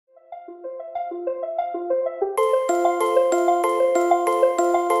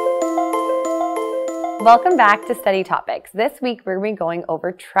Welcome back to Study Topics. This week we're going to be going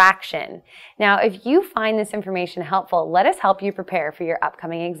over traction. Now, if you find this information helpful, let us help you prepare for your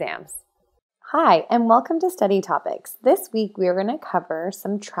upcoming exams. Hi, and welcome to Study Topics. This week we are going to cover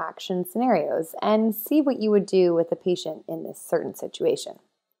some traction scenarios and see what you would do with a patient in this certain situation.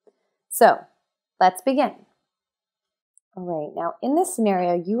 So, let's begin. All right, now in this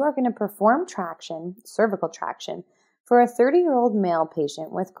scenario, you are going to perform traction, cervical traction, for a 30-year-old male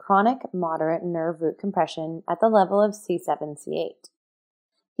patient with chronic moderate nerve root compression at the level of C7-C8.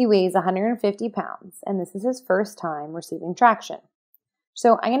 He weighs 150 pounds, and this is his first time receiving traction.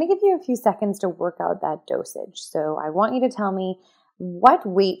 So I'm going to give you a few seconds to work out that dosage. So I want you to tell me, what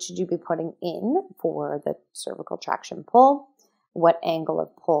weight should you be putting in for the cervical traction pull? What angle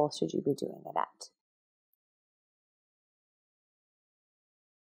of pull should you be doing it at?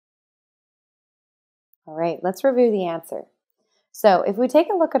 All right, let's review the answer. So if we take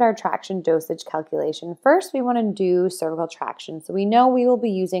a look at our traction dosage calculation, first we want to do cervical traction. So we know we will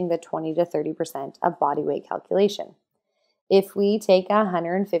be using the 20 to 30% of body weight calculation. If we take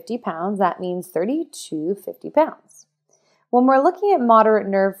 150 pounds, that means 30 to 50 pounds. When we're looking at moderate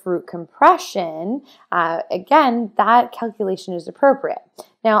nerve root compression, again, that calculation is appropriate.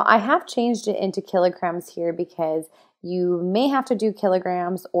 Now, I have changed it into kilograms here because you may have to do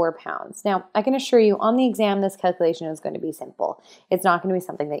kilograms or pounds. Now, I can assure you on the exam, this calculation is going to be simple. It's not going to be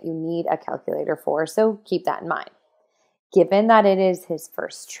something that you need a calculator for, so keep that in mind. Given that it is his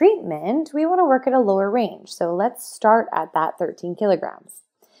first treatment, we want to work at a lower range. So let's start at that 13 kilograms.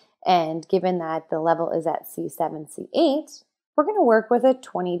 And given that the level is at C7, C8, we're going to work with a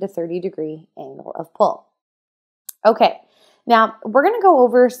 20 to 30 degree angle of pull. Okay. Now, we're going to go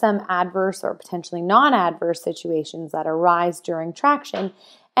over some adverse or potentially non-adverse situations that arise during traction,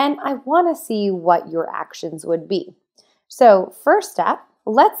 and I want to see what your actions would be. So, first step,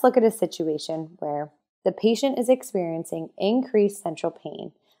 let's look at a situation where the patient is experiencing increased central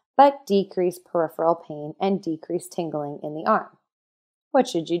pain, but decreased peripheral pain and decreased tingling in the arm. What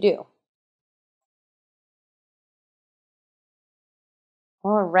should you do?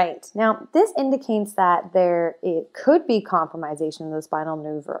 All right, now this indicates that it could be compromisation of the spinal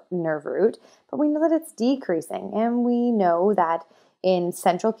nerve root, but we know that it's decreasing, and we know that in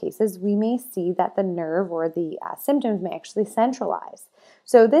central cases, we may see that the nerve or the symptoms may actually centralize.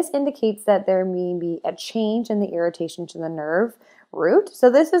 So this indicates that there may be a change in the irritation to the nerve root, so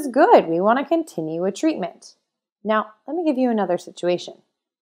this is good. We want to continue with treatment. Now, let me give you another situation.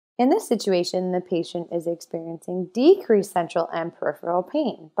 In this situation, the patient is experiencing decreased central and peripheral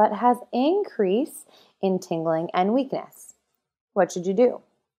pain, but has increase in tingling and weakness. What should you do?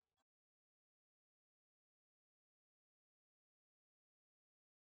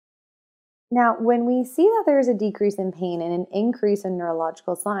 Now, when we see that there is a decrease in pain and an increase in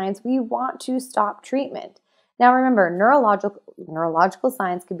neurological signs, we want to stop treatment. Now, remember, neurological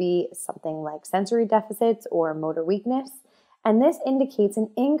signs could be something like sensory deficits or motor weakness. And this indicates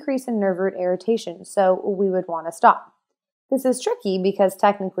an increase in nerve root irritation, so we would want to stop. This is tricky because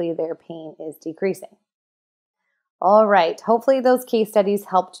technically their pain is decreasing. All right, hopefully those case studies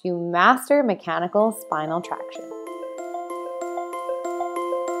helped you master mechanical spinal traction.